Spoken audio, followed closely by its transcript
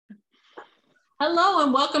Hello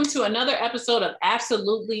and welcome to another episode of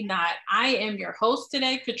Absolutely Not. I am your host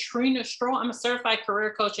today, Katrina Stroll. I'm a certified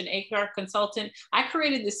career coach and HR consultant. I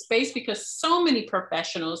created this space because so many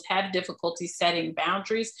professionals have difficulty setting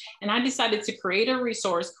boundaries, and I decided to create a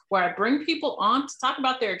resource where I bring people on to talk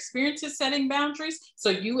about their experiences setting boundaries so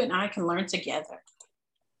you and I can learn together.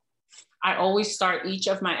 I always start each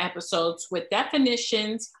of my episodes with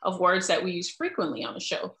definitions of words that we use frequently on the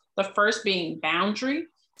show. The first being boundary,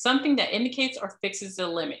 something that indicates or fixes the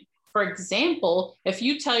limit. For example, if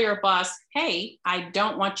you tell your boss, hey, I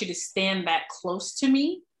don't want you to stand that close to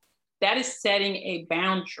me, that is setting a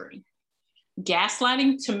boundary.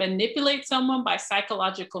 Gaslighting, to manipulate someone by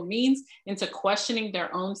psychological means into questioning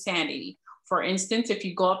their own sanity. For instance, if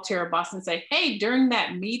you go up to your boss and say, hey, during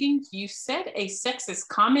that meeting, you said a sexist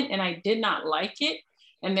comment and I did not like it.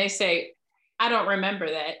 And they say, I don't remember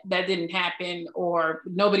that. That didn't happen, or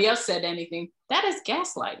nobody else said anything. That is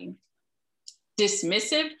gaslighting.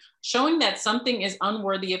 Dismissive, showing that something is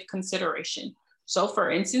unworthy of consideration. So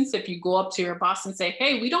for instance, if you go up to your boss and say,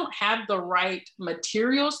 hey, we don't have the right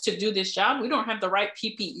materials to do this job. We don't have the right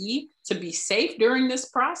PPE to be safe during this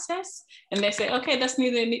process. And they say, okay, that's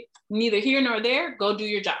neither here nor there. Go do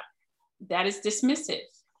your job. That is dismissive.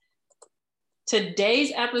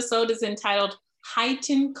 Today's episode is entitled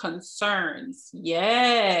Heightened Concerns.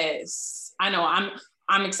 Yes, I know,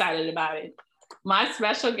 I'm excited about it. My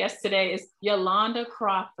special guest today is Yolanda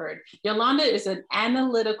Crawford. Yolanda is an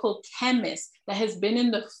analytical chemist that has been in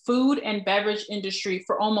the food and beverage industry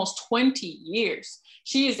for almost 20 years.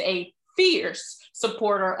 She is a fierce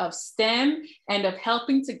supporter of STEM and of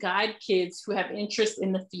helping to guide kids who have interest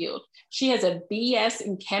in the field. She has a BS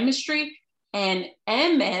in chemistry and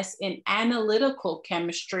MS in analytical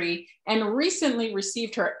chemistry, and recently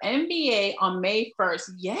received her MBA on May 1st.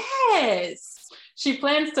 Yes! She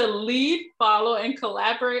plans to lead, follow, and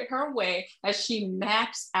collaborate her way as she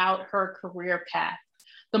maps out her career path.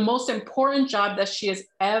 The most important job that she has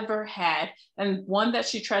ever had, and one that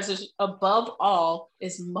she treasures above all,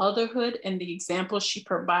 is motherhood and the example she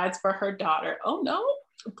provides for her daughter. Oh no,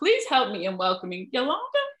 please help me in welcoming Yolanda.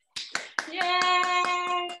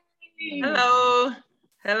 Yay! Hello.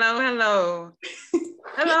 Hello.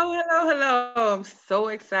 I'm so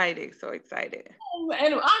excited.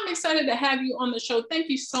 And I'm excited to have you on the show. Thank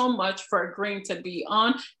you so much for agreeing to be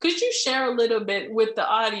on. Could you share a little bit with the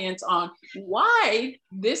audience on why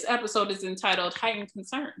this episode is entitled Heightened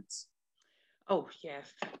Concerns? Oh,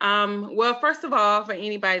 yes. Well, first of all, for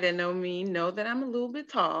anybody that know me, know that I'm a little bit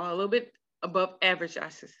tall, a little bit above average, I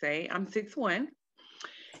should say. I'm 6'1".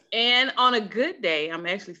 And on a good day, I'm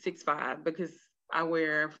actually 6'5", because I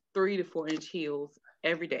wear 3 to 4 inch heels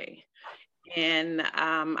every day. And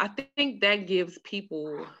I think that gives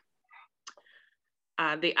people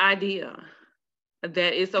the idea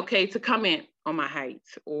that it's okay to comment on my height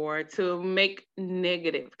or to make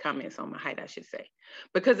negative comments on my height, I should say.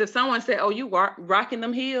 Because if someone said, oh, you rocking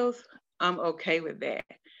them heels, I'm okay with that.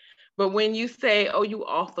 But when you say, oh, you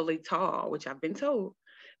awfully tall, which I've been told,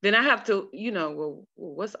 then I have to, well,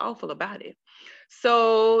 what's awful about it?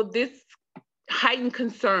 So this Heightened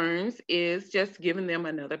Concerns is just giving them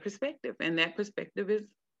another perspective. And that perspective is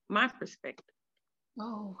my perspective.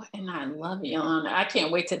 Oh, and I love you, Yolanda. I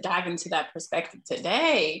can't wait to dive into that perspective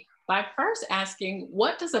today by first asking,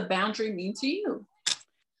 what does a boundary mean to you?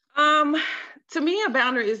 To me, a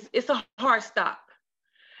boundary it's a hard stop.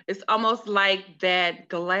 It's almost like that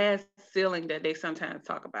glass ceiling that they sometimes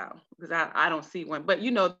talk about, because I don't see one, but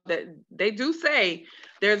that they do say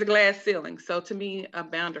there's a glass ceiling. So to me, a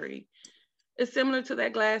boundary is similar to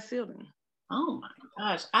that glass ceiling. Oh my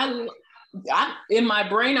gosh. I in my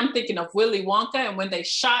brain, I'm thinking of Willy Wonka, and when they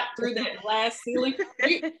shot through that glass ceiling,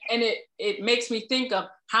 and it makes me think of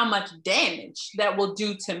how much damage that will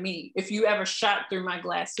do to me. If you ever shot through my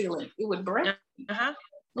glass ceiling, it would break. Uh-huh.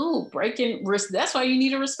 Ooh, breaking risk. That's why you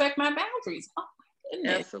need to respect my boundaries. Oh,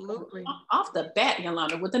 absolutely. Off the bat,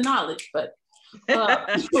 Yolanda, with the knowledge, but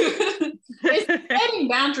is setting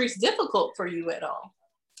boundaries difficult for you at all?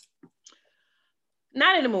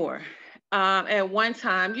 Not anymore. At one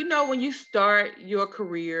time, when you start your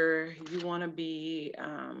career, you want to be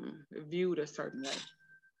viewed a certain way.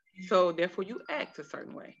 So therefore you act a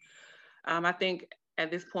certain way. I think at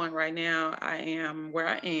this point right now, I am where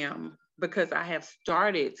I am because I have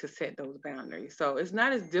started to set those boundaries. So it's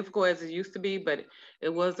not as difficult as it used to be, but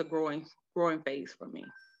it was a growing phase for me.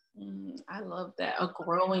 I love that, a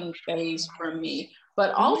growing phase for me.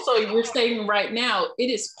 But also you're saying right now,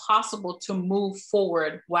 it is possible to move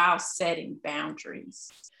forward while setting boundaries.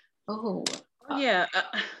 Oh, yeah.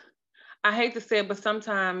 I hate to say it, but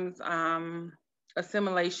sometimes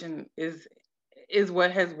assimilation is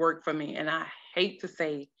what has worked for me. And I hate to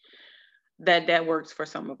say that works for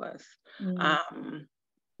some of us.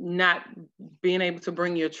 Not being able to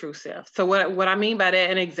bring your true self. So what I mean by that,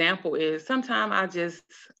 an example is sometimes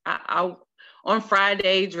I on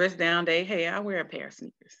Friday, dress down day, hey, I wear a pair of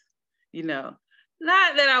sneakers, not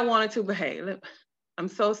that I wanted to, but hey, look, I'm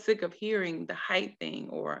so sick of hearing the height thing,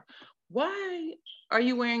 or why are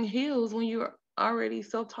you wearing heels when you're already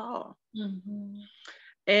so tall?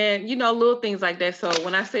 And, little things like that. So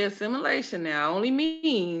when I say assimilation now, only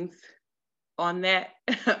means on that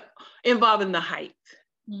involving the height,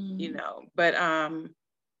 but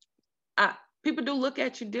people do look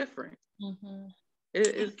at you different.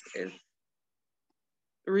 It's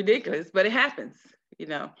ridiculous, but it happens,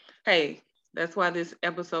 Hey, that's why this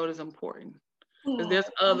episode is important. Because there's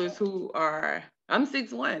others who are, I'm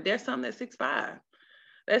 6'1", there's some that's 6'5",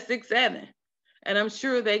 that's 6'7", and I'm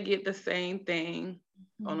sure they get the same thing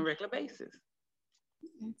on a regular basis.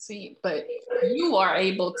 See, but you are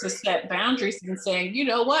able to set boundaries and saying, you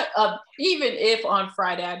know what, even if on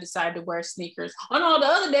Friday I decide to wear sneakers, on all the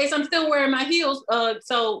other days I'm still wearing my heels,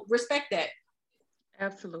 so respect that.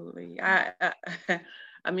 Absolutely.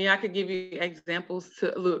 I mean, I could give you examples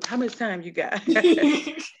to look how much time you got.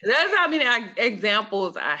 That's how many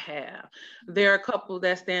examples I have. There are a couple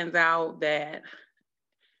that stands out that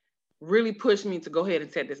really pushed me to go ahead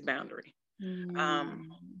and set this boundary.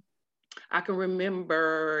 I can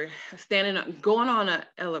remember going on an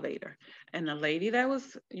elevator, and a lady that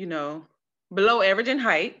was, below average in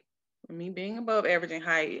height, me being above average in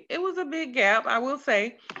height, it was a big gap, I will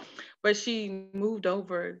say. But she moved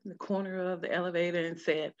over the corner of the elevator and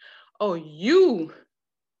said, "Oh, you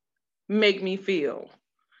make me feel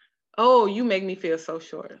so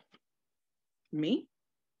short." Me?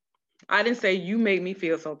 I didn't say you made me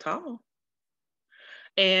feel so tall.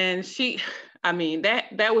 And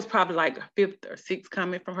that was probably like a fifth or sixth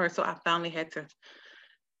comment from her. So I finally had to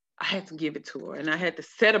give it to her, and I had to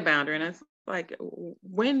set a boundary. And it's like,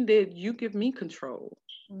 when did you give me control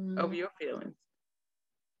of your feelings?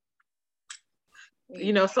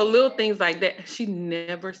 So little things like that. She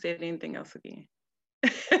never said anything else again.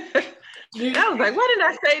 I was like, why did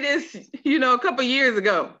I say this, a couple years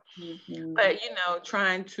ago? But,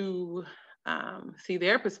 trying to see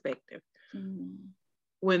their perspective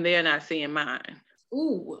when they're not seeing mine.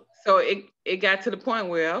 Ooh. So it got to the point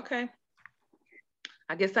where, okay,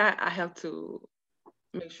 I guess I have to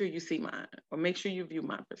make sure you see mine, or make sure you view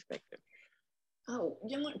my perspective. Oh,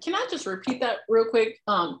 can I just repeat that real quick?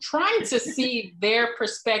 Trying to see their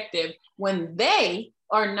perspective when they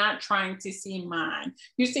are not trying to see mine.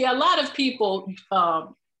 You see, a lot of people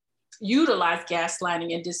utilize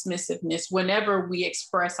gaslighting and dismissiveness whenever we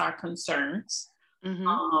express our concerns.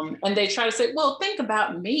 And they try to say, well, think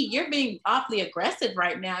about me. You're being awfully aggressive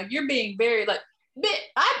right now. You're being very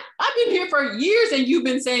I've been here for years and you've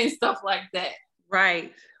been saying stuff like that.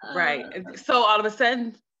 Right. So all of a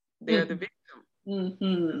sudden, they're the victim.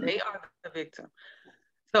 They are the victim.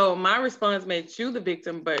 So my response made you the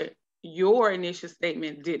victim, but your initial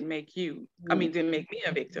statement didn't make me a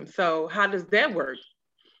victim. So how does that work?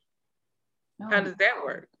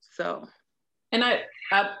 So, and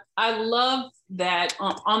I love that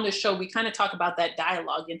on the show we kind of talk about that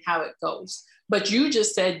dialogue and how it goes. But you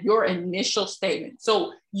just said your initial statement.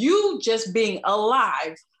 So you just being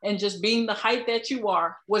alive and just being the height that you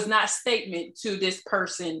are was not a statement to this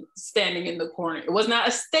person standing in the corner. It was not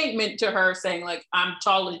a statement to her saying like, I'm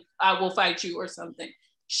tall, I will fight you or something.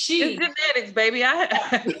 It's genetics, baby.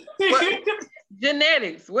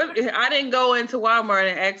 Genetics. I didn't go into Walmart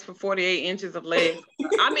and ask for 48 inches of legs.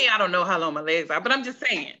 I don't know how long my legs are, but I'm just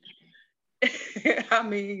saying.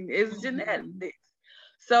 It's genetics.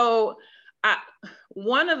 So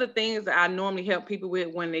one of the things that I normally help people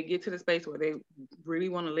with when they get to the space where they really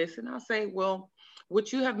want to listen, I'll say, well,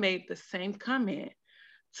 would you have made the same comment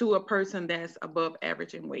to a person that's above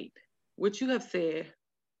average in weight? Would you have said,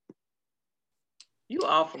 you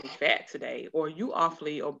awfully fat today, or you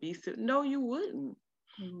awfully obese? No, you wouldn't.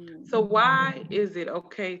 So why is it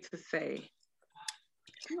okay to say,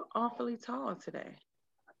 you're awfully tall today?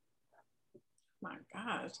 My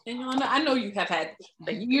gosh. And Yolanda, I know you have had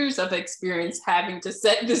years of experience having to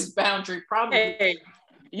set this boundary, probably. Hey,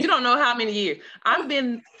 you don't know how many years. I've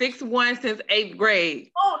been 6'1" since 8th grade.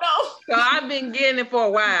 Oh, no. So I've been getting it for a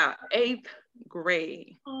while. 8th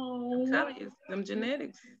grade. Oh. I'm telling you, them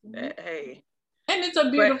genetics. Hey. And it's a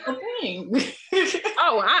beautiful thing.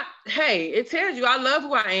 It tells you I love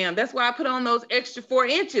who I am. That's why I put on those extra 4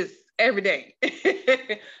 inches every day.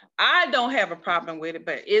 I don't have a problem with it,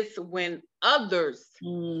 but it's when others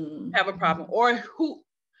have a problem, or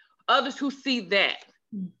others who see that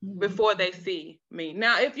before they see me.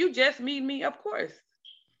 Now, if you just meet me, of course,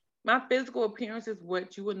 my physical appearance is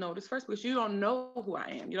what you would notice first, because you don't know who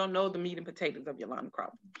I am. You don't know the meat and potatoes of Yolanda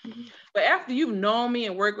Crawford. But after you've known me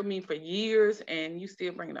and worked with me for years and you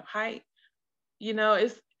still bringing up height, you know,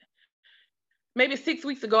 it's maybe 6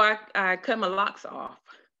 weeks ago, I cut my locks off.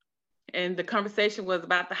 And the conversation was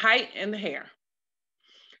about the height and the hair.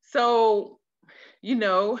 So, you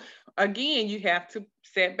know, again, you have to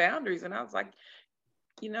set boundaries. And I was like,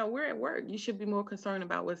 you know, we're at work. You should be more concerned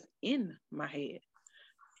about what's in my head,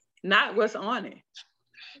 not what's on it.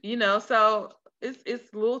 You know, so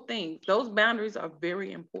it's little things. Those boundaries are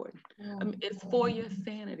very important. It's for your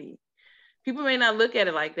sanity. People may not look at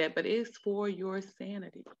it like that, but it's for your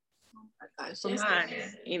sanity. Oh my gosh, For mine,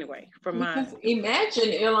 anyway. For mine.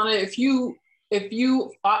 Imagine, Ilana, if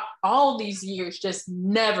you all these years just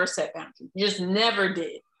never set boundaries, you just never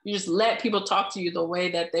did. You just let people talk to you the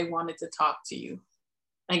way that they wanted to talk to you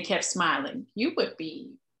and kept smiling. You would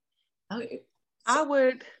be. Okay. I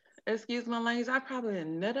would, excuse my language, I probably would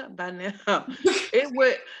nut up by now. It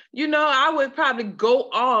would, you know, I would probably go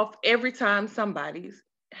off every time somebody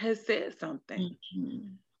has said something.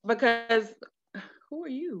 Because who are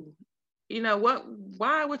you? You know,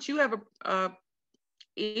 why would you have a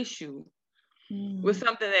issue with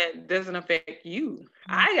something that doesn't affect you?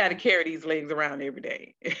 I got to carry these legs around every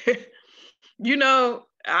day. You know,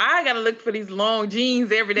 I got to look for these long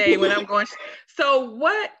jeans every day when I'm going. So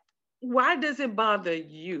why does it bother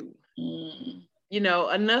you? You know,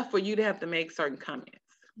 enough for you to have to make certain comments,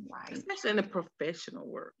 right? Especially in the professional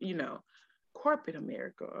work, you know, corporate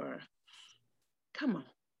America, or come on.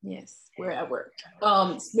 Yes, we're at work.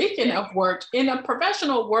 Speaking of work, in a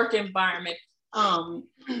professional work environment,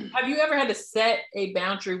 have you ever had to set a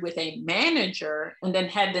boundary with a manager and then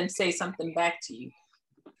had them say something back to you?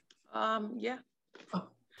 Yeah. Oh.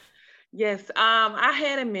 Yes. I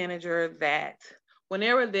had a manager that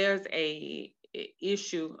whenever there's a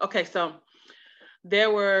issue, okay, so there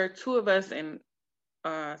were two of us in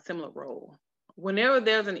a similar role. Whenever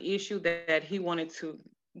there's an issue that he wanted to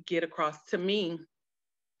get across to me,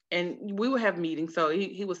 and we would have meetings, so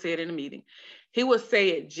he would say it in a meeting. He would say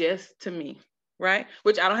it just to me, right?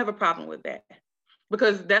 Which I don't have a problem with that,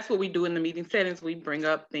 because that's what we do in the meeting settings. We bring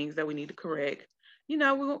up things that we need to correct. You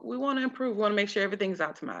know, we want to improve. We want to make sure everything's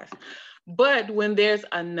optimized. But when there's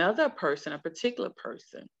another person, a particular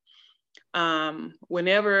person,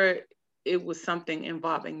 whenever it was something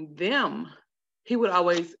involving them, he would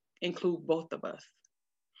always include both of us.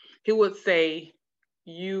 He would say,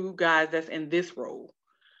 you guys that's in this role.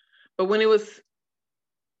 But when it was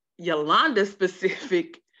Yolanda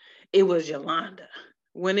specific, it was Yolanda.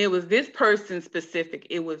 When it was this person specific,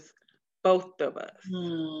 it was both of us.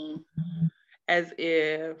 As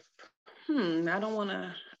if, I don't want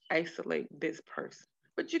to isolate this person,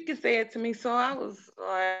 but you can say it to me. So I was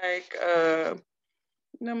like,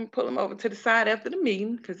 I'm gonna pull him over to the side after the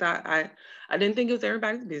meeting, because I didn't think it was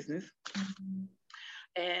everybody's business.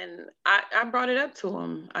 And I brought it up to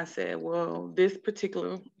him. I said, well, this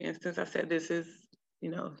particular instance, I said, this is,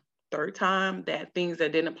 you know, third time that things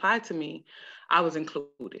that didn't apply to me, I was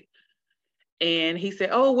included. And he said,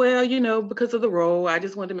 oh, well, you know, because of the role, I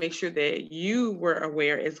just wanted to make sure that you were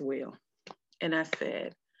aware as well. And I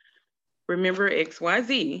said, remember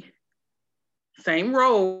XYZ, same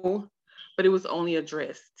role, but it was only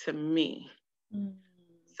addressed to me.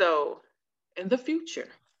 So in the future,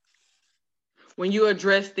 when you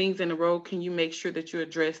address things in the role, can you make sure that you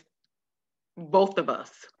address both of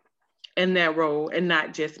us in that role and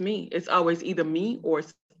not just me? It's always either me or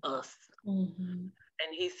it's us. And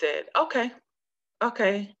he said, okay.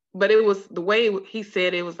 But it was the way he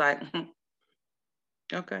said it was like,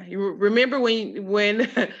 okay. You remember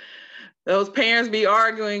when those parents be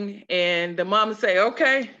arguing and the mom say,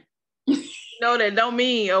 okay? No, that don't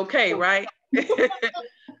mean okay, right?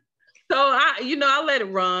 So I let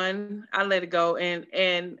it run. I let it go.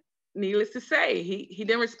 And needless to say, he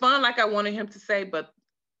didn't respond like I wanted him to say, but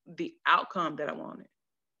the outcome that I wanted,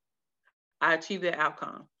 I achieved that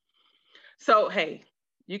outcome. So, hey,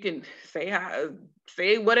 you can say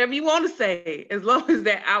whatever you want to say, as long as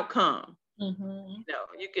that outcome, you know,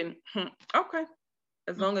 you can, okay,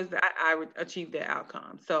 as long as I would achieve that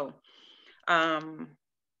outcome. So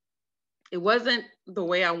it wasn't the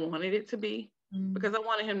way I wanted it to be, because I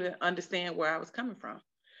wanted him to understand where I was coming from.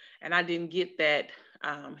 And I didn't get that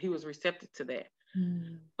he was receptive to that.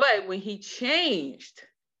 But when he changed,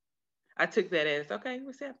 I took that as, okay,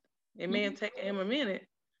 receptive. It may have taken him a minute,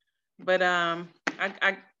 but I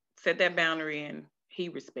set that boundary and he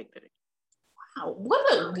respected it. Wow,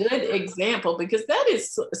 what a good example, because that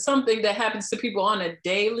is something that happens to people on a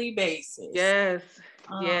daily basis. Yes.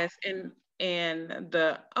 Yes, and I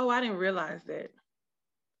didn't realize that.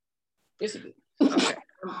 It's a good. Okay,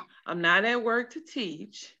 I'm not at work to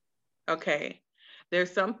teach. Okay,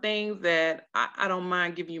 there's some things that I don't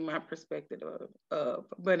mind giving you my perspective of,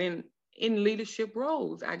 but in leadership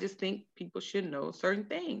roles, I just think people should know certain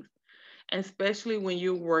things, and especially when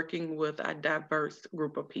you're working with a diverse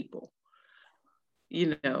group of people.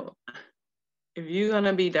 You know, if you're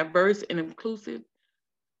gonna be diverse and inclusive,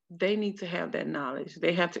 they need to have that knowledge.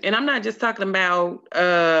 They have to, and I'm not just talking about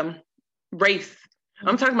race.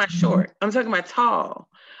 I'm talking about short. I'm talking about tall.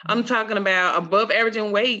 I'm talking about above average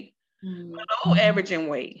in weight, below average in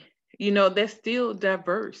weight. They're still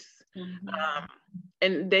diverse,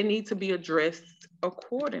 and they need to be addressed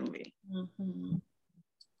accordingly.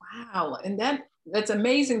 Wow, and that's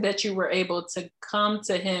amazing that you were able to come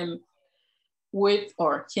to him with,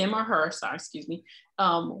 or him or her, sorry, excuse me,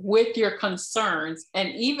 with your concerns. And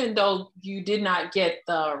even though you did not get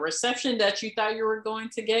the reception that you thought you were going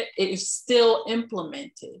to get, it is still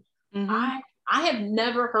implemented. I have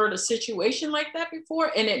never heard a situation like that before,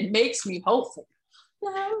 and it makes me hopeful.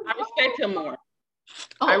 I respect him more.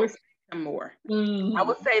 I respect him more. I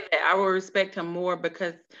would say that I will respect him more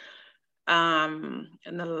because in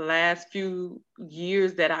the last few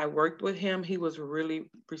years that I worked with him, he was really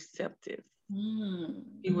receptive.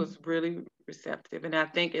 He was really receptive. And I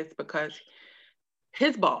think it's because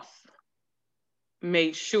his boss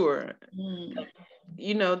made sure,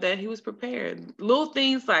 that he was prepared. Little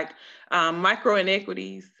things like micro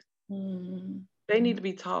inequities, they need to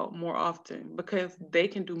be taught more often because they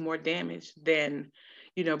can do more damage than,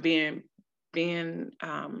 being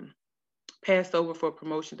passed over for a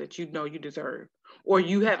promotion that you deserve, or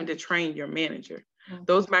you having to train your manager.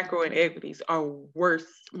 Those micro inequities are worse,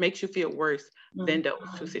 makes you feel worse than those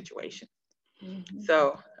two situations.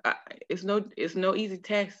 So it's no easy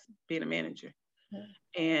task being a manager.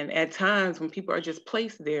 And at times when people are just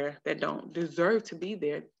placed there that don't deserve to be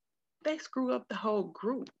there, they screw up the whole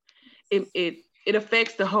group. It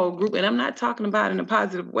affects the whole group, and I'm not talking about in a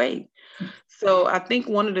positive way. So I think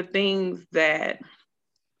one of the things that,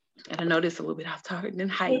 and I know this is a little bit off topic than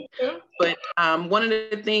height, but one of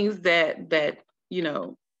the things that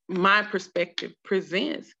my perspective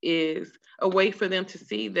presents is a way for them to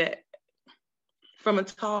see that from a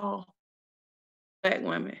tall Black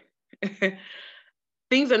woman,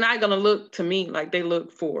 things are not going to look to me like they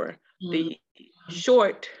look for the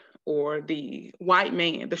short or the white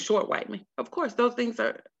man, the short white man. Of course, I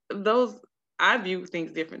view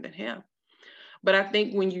things different than him. But I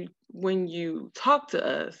think when you talk to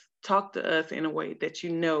us in a way that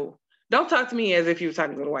don't talk to me as if you were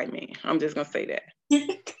talking to a white man. I'm just gonna say that.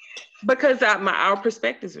 Because our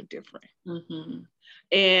perspectives are different.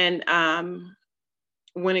 And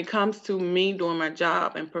when it comes to me doing my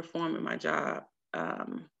job and performing my job,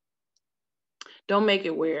 don't make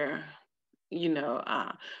it where,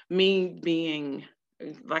 me being,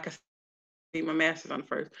 like I said, my master's on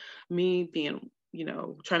first, me being,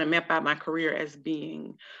 trying to map out my career as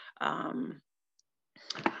being,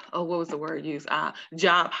 what was the word used?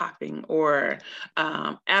 Job hopping or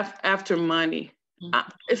after money.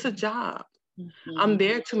 It's a job. I'm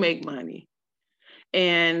there to make money.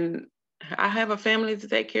 And I have a family to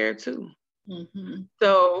take care of too.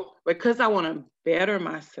 So because I want to better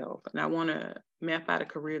myself and I want to map out a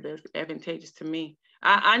career that's advantageous to me,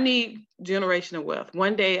 I need generational wealth.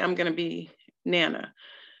 One day I'm going to be Nana.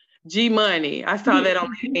 G Money. I saw that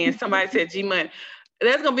on LinkedIn. Somebody said G Money.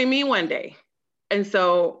 That's going to be me one day. And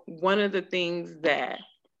so one of the things that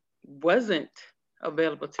wasn't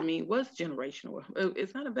available to me was generational wealth.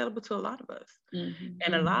 It's not available to a lot of us.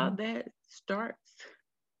 And a lot of that starts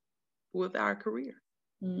with our career.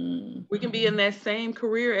 We can be in that same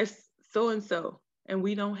career as so-and-so, and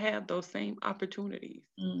we don't have those same opportunities.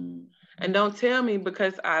 And don't tell me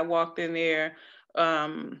because I walked in there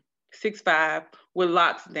 6'5" with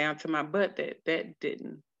locks down to my butt that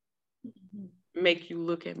didn't make you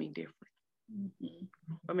look at me different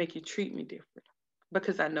or make you treat me different,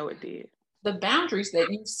 because I know it did. The boundaries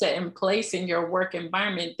that you set in place in your work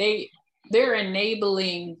environment, they're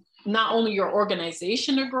enabling not only your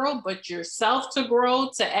organization to grow, but yourself to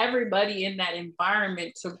grow, to everybody in that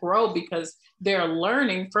environment to grow, because they're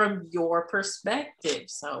learning from your perspective.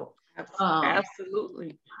 So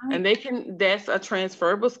absolutely. And that's a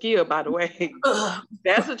transferable skill, by the way.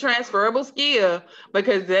 That's a transferable skill,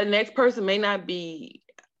 because that next person may not be,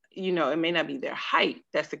 it may not be their height.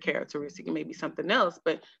 That's the characteristic. It may be something else,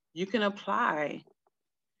 but you can apply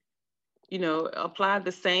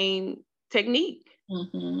the same technique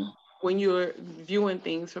when you're viewing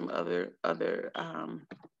things from other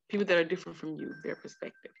people that are different from you, their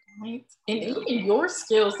perspective. Right. And even your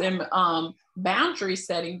skills in boundary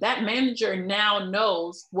setting, that manager now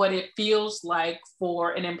knows what it feels like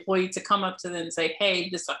for an employee to come up to them and say, hey,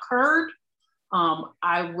 this occurred.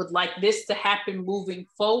 I would like this to happen moving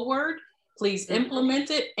forward. Please implement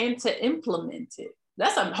it, and to implement it.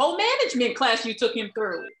 That's a whole management class you took him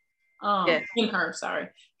through. Yes. In her, sorry.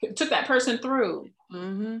 Took that person through.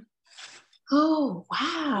 Mm-hmm. Oh,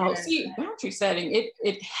 wow. Yes. See, boundary setting,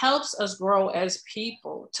 it helps us grow as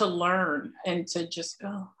people to learn and to just,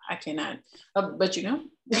 oh, I cannot. But you know,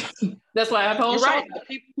 that's why I have a whole You're show. right.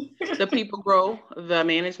 The people grow, the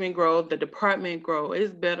management grow, the department grow.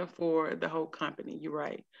 It's better for the whole company. You're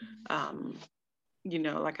right. You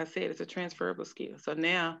know, like I said, it's a transferable skill. So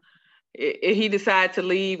now if he decides to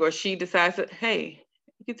leave or she decides to, hey,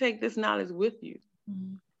 you can take this knowledge with you.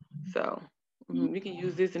 Mm-hmm. So we can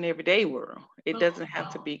use this in everyday world. It doesn't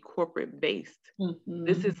have to be corporate based. Mm-hmm.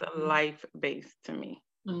 This is a life based to me.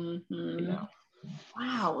 Mm-hmm. You know.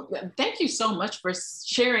 Wow. Thank you so much for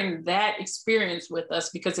sharing that experience with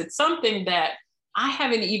us, because it's something that I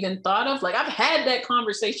haven't even thought of. Like, I've had that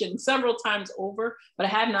conversation several times over, but I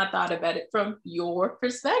have not thought about it from your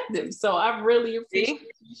perspective. So I really appreciate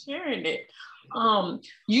you sharing it.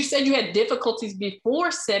 You said you had difficulties before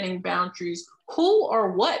setting boundaries. Who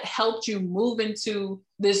or what helped you move into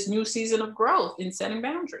this new season of growth in setting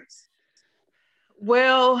boundaries?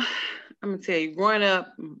 Well, I'm gonna tell you, growing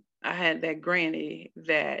up, I had that granny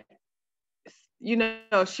that, you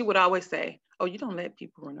know, she would always say, oh, you don't let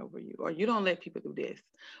people run over you, or you don't let people do this.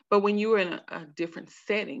 But when you were in a different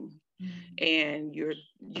setting, and you're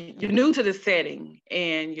new to the setting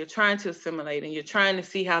and you're trying to assimilate and you're trying to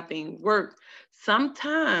see how things work,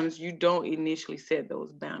 sometimes you don't initially set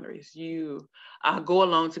those boundaries. You go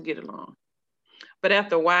along to get along. But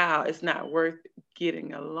after a while, it's not worth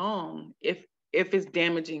getting along if it's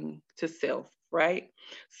damaging to self, right?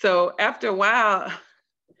 So after a while,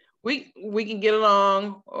 we can get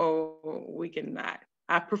along or we cannot.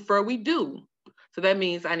 I prefer we do. So that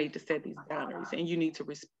means I need to set these boundaries, and you need to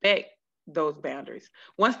respect those boundaries.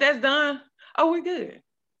 Once that's done, oh, we're good.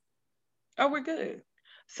 Oh, we're good.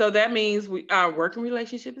 So that means our working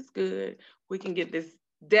relationship is good. We can get this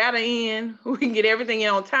data in, we can get everything in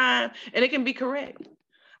on time, and it can be correct.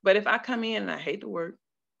 But if I come in and I hate to work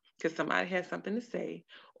because somebody has something to say,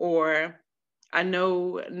 or I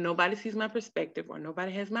know nobody sees my perspective, or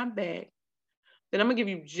nobody has my back, then I'm gonna give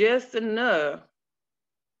you just enough.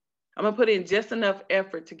 I'm gonna put in just enough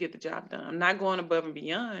effort to get the job done. I'm not going above and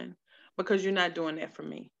beyond, because you're not doing that for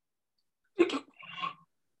me.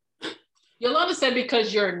 Yolanda said,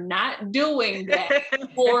 because you're not doing that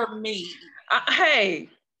for me. Hey,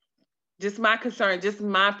 just my concern, just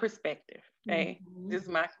my perspective. Okay, just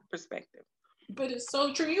my perspective. But it's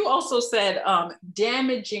so true. You also said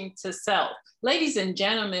damaging to self. Ladies and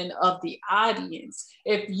gentlemen of the audience,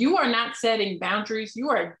 if you are not setting boundaries, you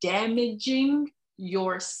are damaging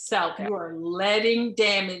yourself. You are letting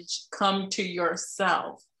damage come to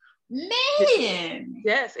yourself. Man.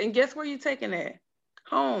 Yes. And guess where you're taking that?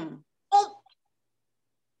 Home. Oh.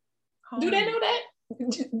 Home. Do they know that?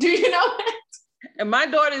 Do you know that? And my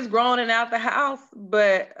daughter's grown and out the house,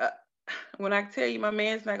 but when I tell you my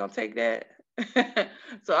man's not going to take that.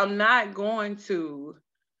 So I'm not going to,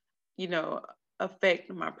 you know,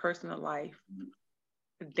 affect my personal life,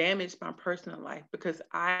 damage my personal life, because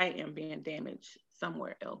I am being damaged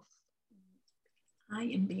somewhere else. I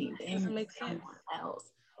am being damaged somewhere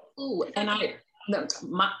else. Ooh, and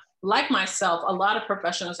like myself, a lot of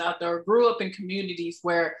professionals out there grew up in communities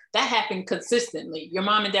where that happened consistently. Your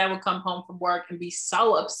mom and dad would come home from work and be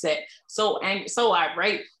so upset, so angry, so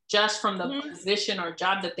irate, just from the position or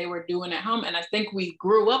job that they were doing at home. And I think we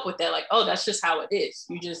grew up with that, like, oh, that's just how it is.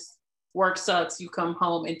 You just, work sucks, you come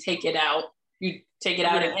home and take it out. You take it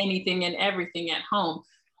out in anything and everything at home.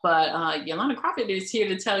 But Yolanda Crawford is here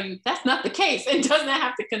to tell you that's not the case. It doesn't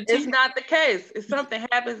have to continue. It's not the case. If something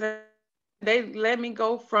happens and they let me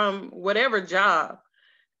go from whatever job,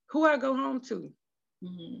 who I go home to?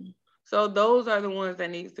 Mm-hmm. So those are the ones that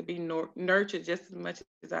needs to be nurtured just as much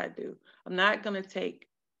as I do. I'm not going to take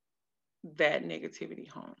that negativity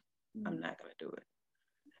home. I'm not going to do it.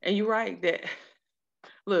 And you're right that,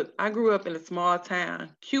 look, I grew up in a small town,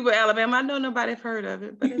 Cuba, Alabama. I know nobody's heard of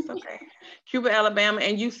it, but it's okay. Cuba, Alabama,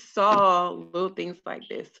 and you saw little things like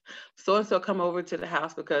this. So-and-so come over to the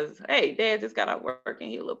house because, hey, Dad just got out work and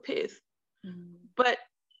he a little pissed. Mm-hmm. But,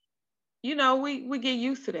 you know, we get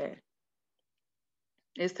used to that.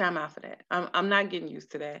 It's time out for that. I'm not getting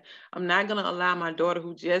used to that. I'm not going to allow my daughter,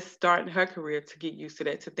 who just started her career, to get used to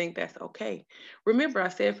that, to think that's okay. Remember, I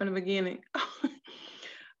said from the beginning,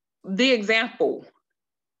 the example.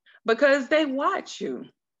 because they watch you.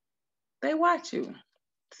 They watch you.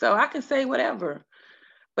 So I can say whatever.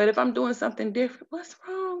 But if I'm doing something different, what's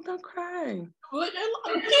wrong? Don't cry. Go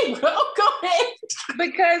ahead.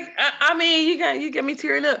 Because I mean, you get me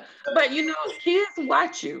tearing up. But you know, kids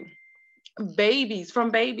watch you. From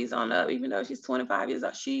babies on up, even though she's 25 years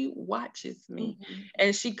old, she watches me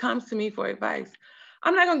and she comes to me for advice.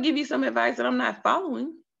 I'm not gonna give you some advice that I'm not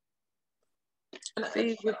following.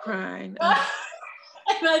 See, we're crying.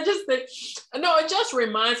 And I just think, no, it just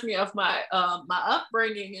reminds me of my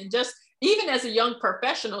upbringing, and just even as a young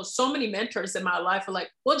professional, so many mentors in my life are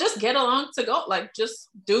like, well, just get along to go, like just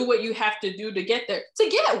do what you have to do to get there. To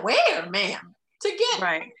get where, ma'am? To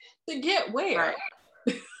get where? Right.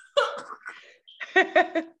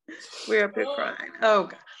 We're up here crying. Oh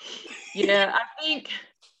God. Yeah, I think,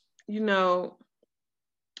 you know,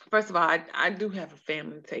 first of all, I do have a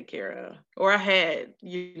family to take care of, or I had,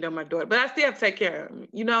 you know, my daughter, but I still have to take care of them,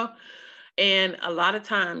 you know. And a lot of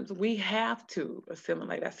times we have to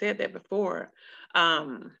assimilate. I said that before.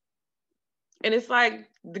 And it's like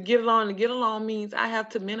to get along means I have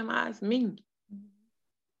to minimize me.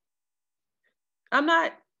 I'm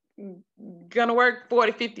not gonna work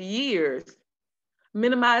 40, 50 years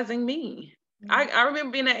minimizing me. I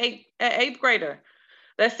remember being an eighth grader.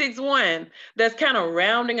 That's 6'1", that's kind of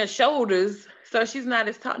rounding her shoulders, so she's not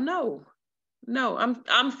as tall. No,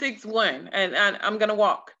 I'm 6'1", and I'm gonna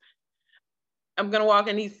walk. I'm gonna walk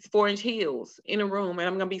in these 4-inch heels in a room, and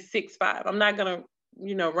I'm gonna be 6'5". I'm not gonna,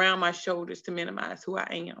 you know, round my shoulders to minimize who I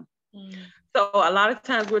am. So a lot of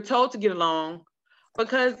times we're told to get along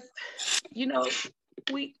because, you know,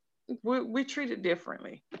 we're treated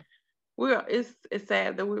differently. It's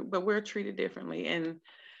sad that we're treated differently, and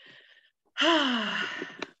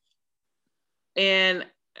and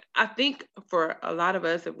I think for a lot of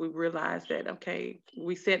us, if we realize that, okay,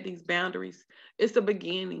 we set these boundaries, it's the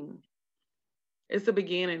beginning. It's the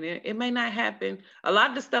beginning. It may not happen. A lot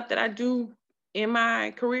of the stuff that I do in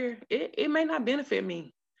my career, it may not benefit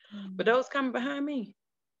me, but those coming behind me,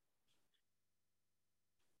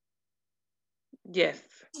 yes.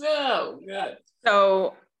 Oh, God.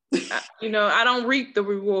 So, you know, I don't reap the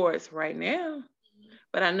rewards right now,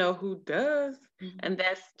 but I know who does. And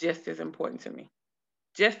that's just as important to me.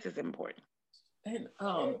 Just as important. And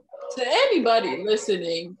to anybody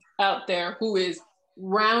listening out there who is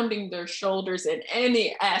rounding their shoulders in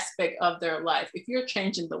any aspect of their life, if you're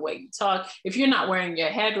changing the way you talk, if you're not wearing your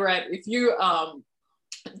head wrap, if you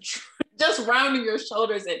just rounding your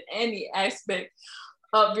shoulders in any aspect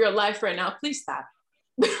of your life right now, please stop.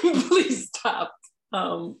 Please stop.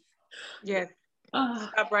 Yes.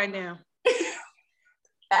 Stop right now.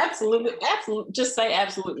 Absolutely. Just say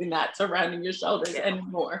absolutely not to rounding your shoulders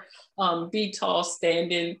anymore. Be tall,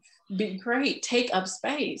 standing, be great, take up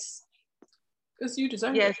space. Because you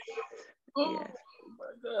deserve it. Oh my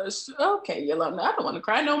gosh. Okay, Yolanda, I don't want to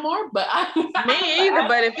cry no more, but me either.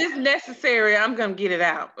 But if it's necessary, I'm gonna get it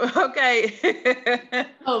out. Okay.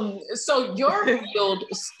 So your field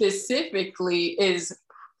specifically is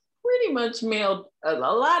pretty much male, a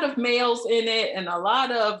lot of males in it, and a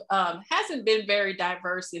lot of hasn't been very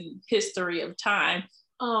diverse in history of time.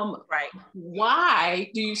 Right.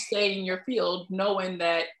 Why do you stay in your field knowing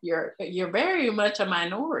that you're very much a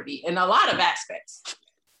minority in a lot of aspects?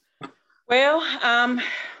 Well,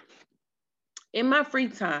 in my free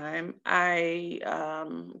time, I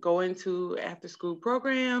go into after school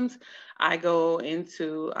programs. I go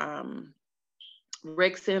into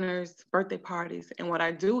rec centers, birthday parties. And what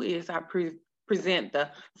I do is I present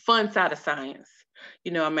the fun side of science.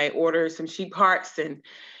 You know, I may order some sheep hearts and,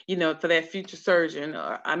 you know, for that future surgeon,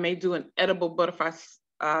 or I may do an edible butterfly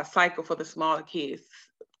cycle for the smaller kids.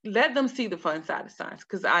 Let them see the fun side of science,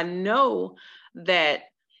 because I know that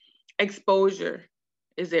exposure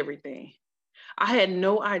is everything. I had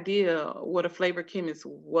no idea what a flavor chemist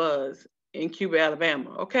was in Cuba,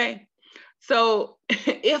 Alabama, okay? So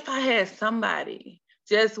if I had somebody,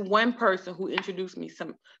 just one person who introduced me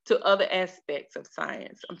to other aspects of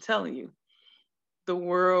science, I'm telling you, the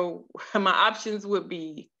world, my options would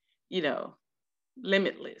be, you know,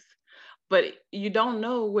 limitless. But you don't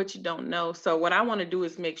know what you don't know. So what I want to do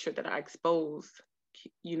is make sure that I expose,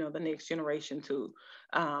 you know, the next generation to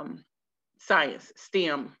science,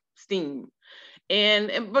 STEAM.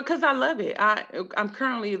 And because I love it, I'm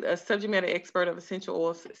currently a subject matter expert of essential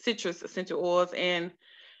oils, citrus essential oils. And,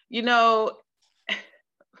 you know,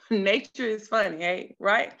 nature is funny, hey,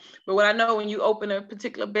 right? But what I know, when you open a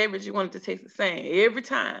particular beverage, you want it to taste the same every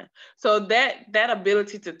time. So that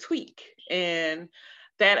ability to tweak and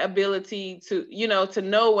that ability to, you know, to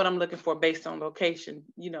know what I'm looking for based on location,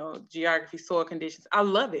 you know, geography, soil conditions, I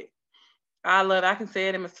love it. I love it. I can say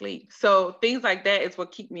it in my sleep. So things like that is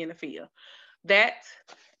what keep me in the field. That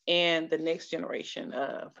and the next generation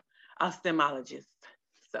of ophthalmologists.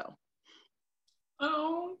 So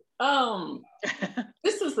Oh,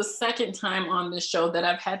 this is the second time on this show that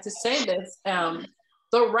I've had to say this.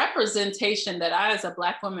 The representation that I, as a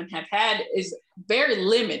Black woman, have had is very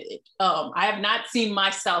limited. I have not seen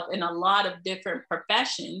myself in a lot of different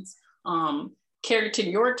professions.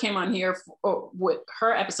 Carrington York came on here with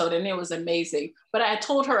her episode, and it was amazing. But I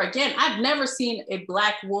told her again, I've never seen a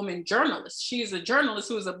Black woman journalist. She's a journalist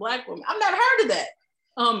who is a Black woman. I've never heard of that.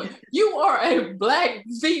 You are a Black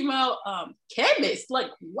female chemist.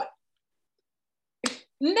 Like, what?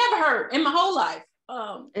 Never heard in my whole life.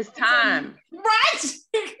 It's time. Right?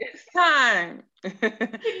 It's time.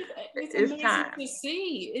 It's amazing time to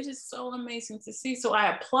see. It is so amazing to see. So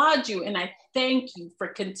I applaud you and I thank you for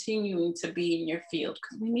continuing to be in your field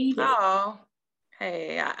because we need it. Oh,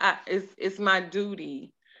 hey, it's my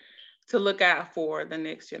duty to look out for the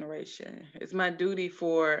next generation. It's my duty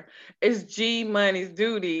it's G Money's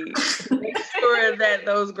duty to make sure that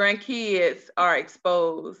those grandkids are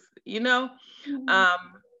exposed,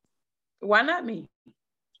 Why not me?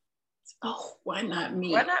 Oh, why not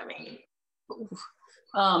me? Why not me?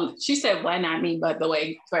 She said, why not me, by the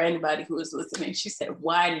way, for anybody who is listening, she said,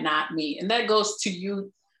 why not me? And that goes to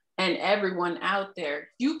you and everyone out there.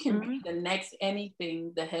 You can be the next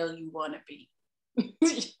anything the hell you want to be.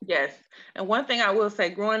 Yes. And one thing I will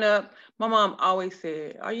say, growing up, my mom always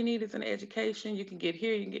said, all you need is an education. You can get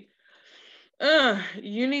here, you can get,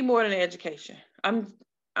 you need more than an education. I'm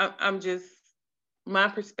just, my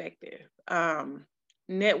perspective,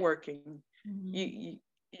 networking,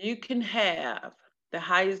 you can have the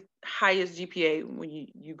highest GPA when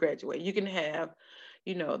you graduate. You can have,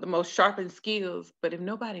 the most sharpened skills, but if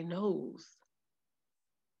nobody knows,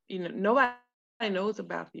 nobody knows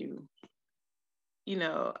about you,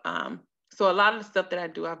 so a lot of the stuff that I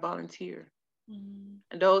do, I volunteer.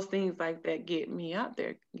 And those things like that get me out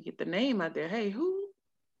there, get the name out there. Hey,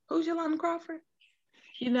 who's Yolanda Crawford?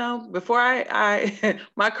 Before I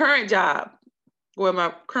my current job, or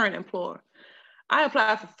my current employer, I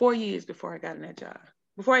applied for 4 years before I got in that job,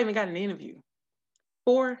 before I even got an interview.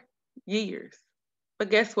 4 years. But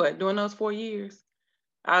guess what? During those 4 years,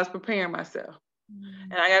 I was preparing myself.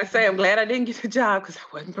 And I got to say, I'm glad I didn't get the job because I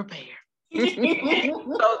wasn't prepared. So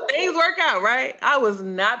things work out, right? I was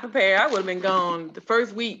not prepared. I would have been gone the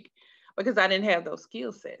first week because I didn't have those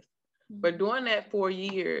skill sets. But during that 4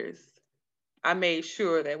 years, I made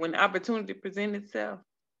sure that when the opportunity presented itself,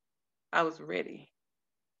 I was ready.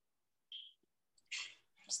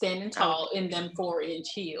 Standing tall in them 4-inch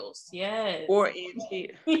heels. Yes. 4-inch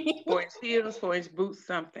heels. 4-inch heels, 4-inch boots,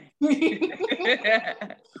 something.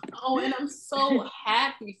 Oh, and I'm so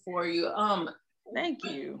happy for you. Thank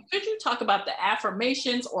you. Could you talk about the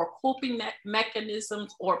affirmations or coping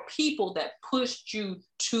mechanisms or people that pushed you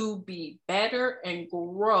to be better and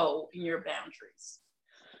grow in your boundaries?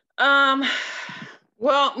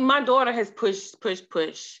 Well, my daughter has pushed.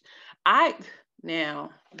 Now,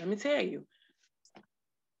 let me tell you,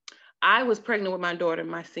 I was pregnant with my daughter in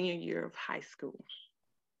my senior year of high school.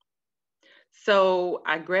 So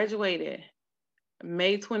I graduated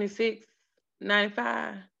May 26,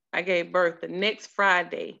 95. I gave birth the next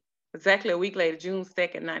Friday, exactly a week later, June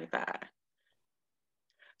 2nd, 95.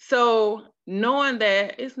 So knowing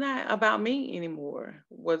that it's not about me anymore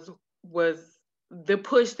was the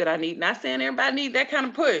push that I need. Not saying everybody needs that kind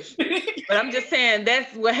of push, but I'm just saying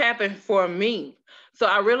that's what happened for me. So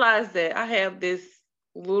I realized that I have this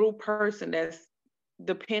little person that's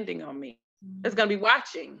depending on me, that's going to be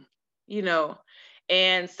watching,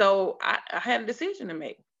 and so I had a decision to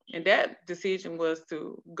make. And that decision was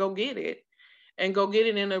to go get it and go get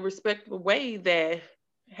it in a respectful way that,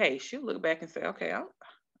 hey, she'll look back and say, okay,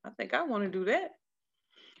 I think I want to do that.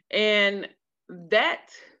 And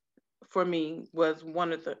that for me was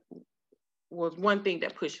one thing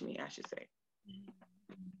that pushed me, I should say.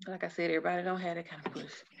 Like I said, everybody don't have that kind of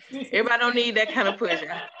push. Everybody don't need that kind of push.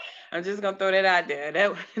 I'm just gonna throw that out there.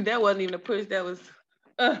 That wasn't even a push. That was,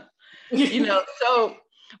 So,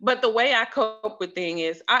 but the way I cope with things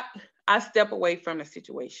is I step away from the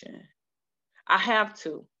situation. I have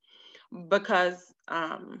to, because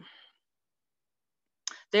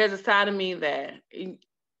there's a side of me that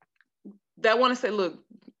want to say, look,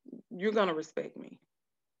 you're gonna respect me,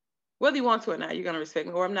 whether you want to or not. You're gonna respect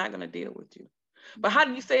me, or I'm not gonna deal with you. But how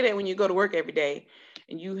do you say that when you go to work every day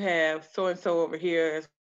and you have so-and-so over here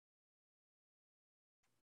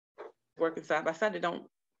working side by side that don't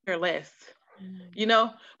care less,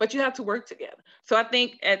 but you have to work together. So I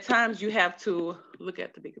think at times you have to look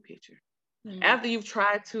at the bigger picture. After you've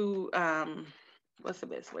tried to, what's the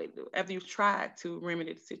best way to do it? After you've tried to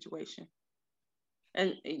remedy the situation,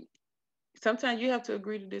 and sometimes you have to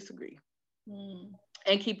agree to disagree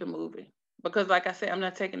and keep it moving. Because like I said, I'm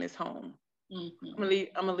not taking this home. I'm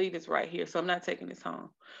gonna leave this right here. So I'm not taking this home.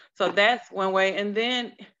 So that's one way. And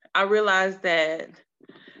then I realized that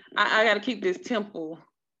I got to keep this temple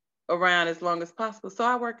around as long as possible. So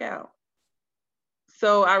I work out.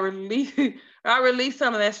 So I release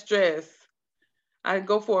some of that stress. I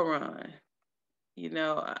go for a run. You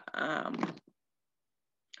know, I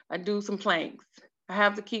do some planks. I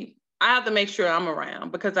have to make sure I'm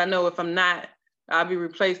around, because I know if I'm not, I'll be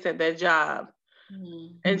replaced at that job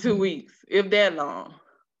in 2 weeks, if that long.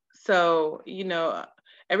 So, you know,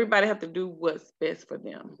 everybody have to do what's best for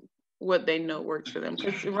them, what they know works for them.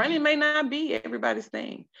 Because running may not be everybody's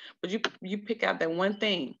thing, but you pick out that one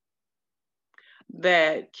thing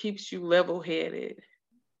that keeps you level-headed,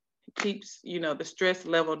 keeps, you know, the stress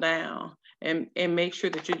level down, and make sure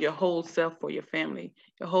that you're your whole self for your family,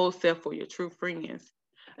 your whole self for your true friends,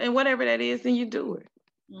 and whatever that is, then you do it.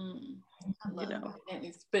 I love it. And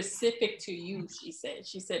it's specific to you, she said.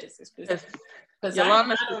 She said it's specific. Because I'm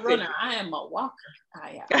not a runner, I am a walker.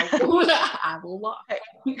 I will walk.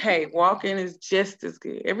 Hey, walking is just as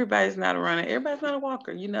good. Everybody's not a runner. Everybody's not a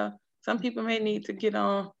walker. You know, some people may need to get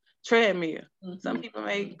on treadmill. Some people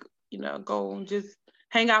may, you know, go and just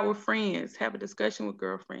hang out with friends, have a discussion with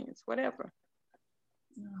girlfriends, whatever.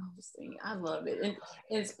 I love it. And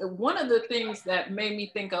it's one of the things that made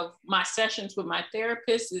me think of my sessions with my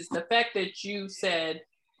therapist is the fact that you said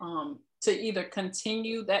to either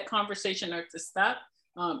continue that conversation or to stop.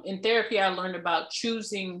 In therapy, I learned about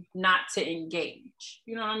choosing not to engage.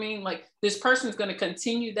 You know what I mean? Like, this person's going to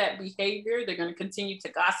continue that behavior. They're going to continue to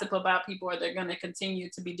gossip about people, or they're going to continue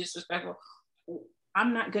to be disrespectful.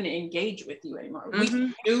 I'm not going to engage with you anymore. We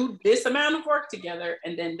can do this amount of work together,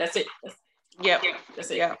 and then that's it.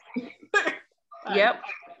 That's it. Yep.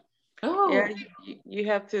 Oh. Yeah, you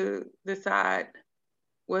have to decide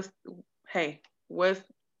what's the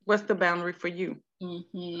boundary for you.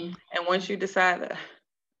 And once you decide,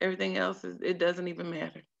 everything else it doesn't even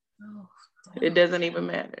matter. It doesn't even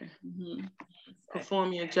matter.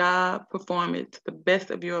 Perform your job, perform it to the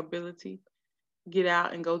best of your ability. Get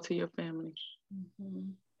out and go to your family.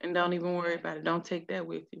 And don't even worry about it. Don't take that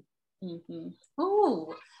with you.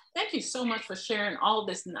 Oh, thank you so much for sharing all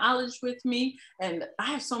this knowledge with me. And I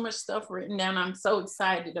have so much stuff written down. I'm so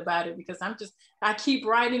excited about it, because I keep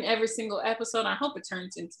writing every single episode. I hope it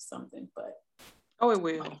turns into something, but. Oh, it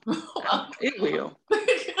will. It will.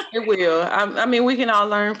 It will. I mean, we can all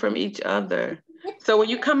learn from each other. So when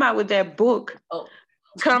you come out with that book,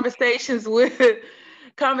 Conversations with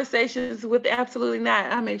Absolutely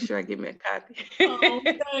Not, I'll make sure I give me a copy.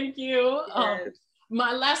 Thank you. Yes.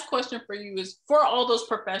 My last question for you is, for all those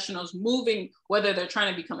professionals moving, whether they're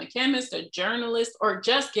trying to become a chemist, a journalist, or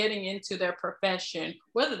just getting into their profession,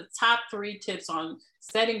 what are the top 3 tips on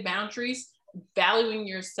setting boundaries, valuing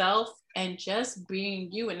yourself, and just being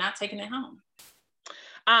you and not taking it home?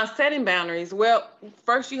 Setting boundaries. Well,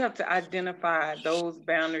 first you have to identify those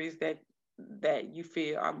boundaries that you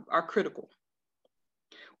feel are critical.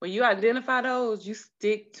 When you identify those, you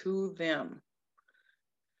stick to them.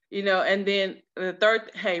 You know, and then the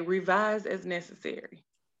third, revise as necessary.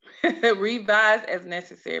 Revise as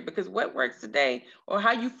necessary, because what works today, or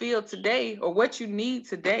how you feel today, or what you need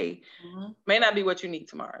today may not be what you need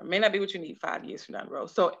tomorrow, may not be what you need 5 years from down the road.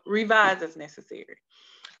 So revise as necessary.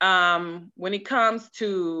 When it comes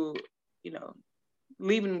to, you know,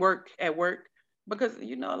 leaving work at work, because,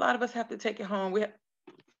 you know, a lot of us have to take it home. We have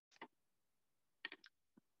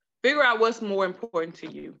figure out what's more important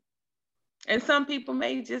to you. And some people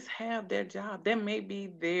may just have their job. That may be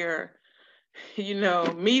their, you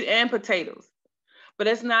know, meat and potatoes. But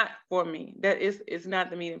that's not for me. It's not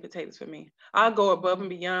the meat and potatoes for me. I'll go above and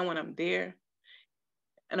beyond when I'm there.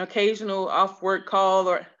 An occasional off work call,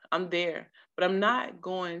 or I'm there. But I'm not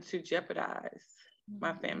going to jeopardize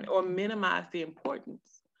my family or minimize the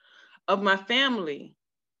importance of my family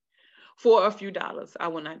for a few dollars. I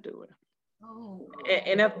will not do it.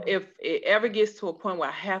 And if it ever gets to a point where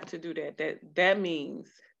I have to do that means,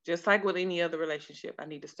 just like with any other relationship, I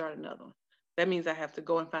need to start another one. That means I have to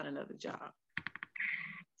go and find another job.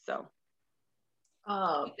 So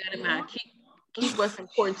keep that in mind. Keep what's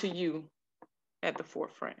important to you at the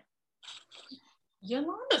forefront.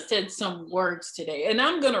 Yolanda said some words today, and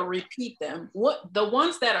I'm going to repeat them. The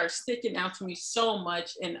ones that are sticking out to me so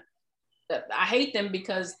much, and I hate them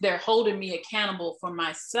because they're holding me accountable for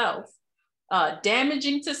myself.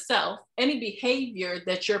 Damaging to self, any behavior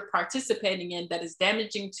that you're participating in that is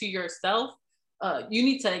damaging to yourself, you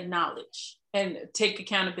need to acknowledge and take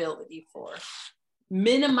accountability for.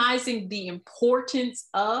 Minimizing the importance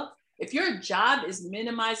of, if your job is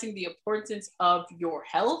minimizing the importance of your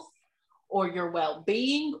health or your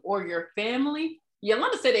well-being or your family,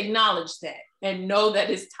 Yolanda said acknowledge that and know that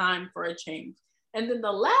it's time for a change. And then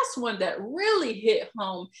the last one that really hit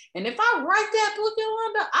home, and if I write that book,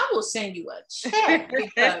 Yolanda, I will send you a check,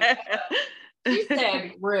 because she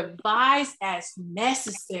said revise as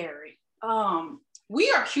necessary.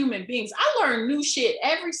 We are human beings. I learn new shit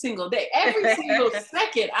every single day. Every single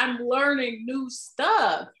second, I'm learning new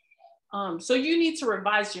stuff. So you need to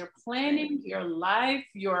revise your planning, your life,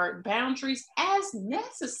 your boundaries as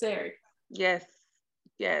necessary. Yes,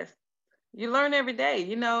 yes. You learn every day.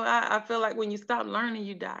 You know, I feel like when you stop learning,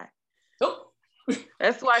 you die. Oh.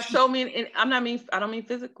 That's why so many, and I don't mean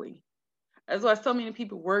physically. That's why so many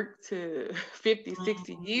people work to 50,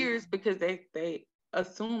 60 years, because they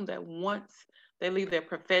assume that once they leave their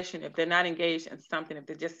profession, if they're not engaged in something, if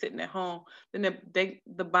they're just sitting at home, then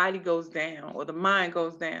the body goes down or the mind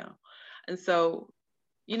goes down. And so,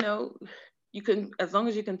 you know, you can, as long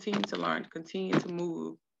as you continue to learn, continue to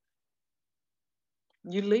move,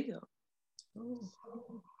 you live.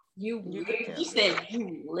 You live. You said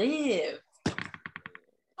you live.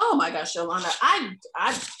 Oh my gosh, Yolanda,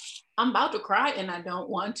 I'm about to cry, and I don't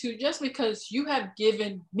want to, just because you have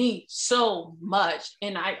given me so much,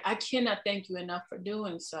 and I cannot thank you enough for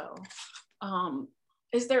doing so.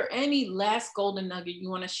 Is there any last golden nugget you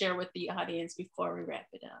want to share with the audience before we wrap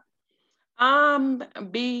it up?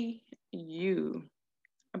 Be you.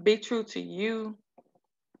 Be true to you,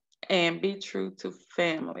 and be true to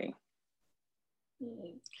family.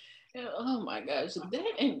 Oh my gosh,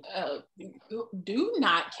 do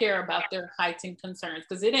not care about their heightened concerns,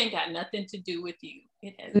 because it ain't got nothing to do with you.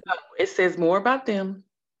 No, it says more about them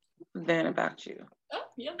than about you. Oh,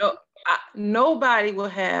 yeah. No, nobody will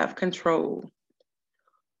have control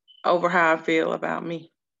over how I feel about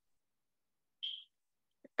me.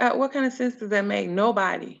 What kind of sense does that make?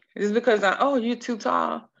 Nobody. Just because you're too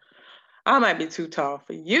tall. I might be too tall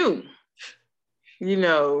for you. You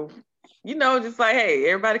know, just like, hey,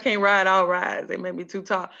 everybody can't ride all rides. They may be too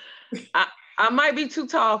tall. I might be too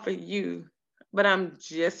tall for you, but I'm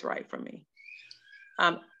just right for me.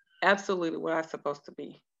 I'm absolutely where I'm supposed to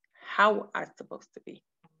be, how I'm supposed to be.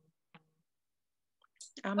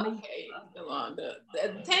 Okay, Yolanda,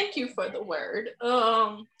 thank you for the word.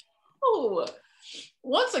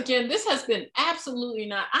 Once again, this has been Absolutely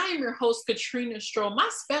Not. I am your host, Katrina Stroll. My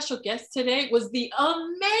special guest today was the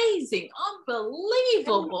amazing,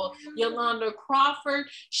 unbelievable Yolanda Crawford.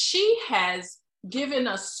 She has given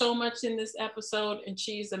us so much in this episode, and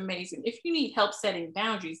she's amazing. If you need help setting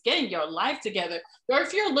boundaries, getting your life together, or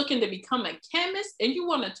if you're looking to become a chemist and you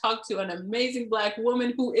want to talk to an amazing Black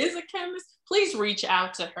woman who is a chemist, please reach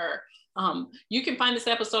out to her. You can find this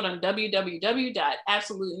episode on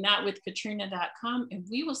www.absolutelynotwithkatrina.com, and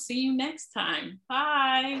we will see you next time.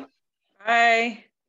 Bye. Bye.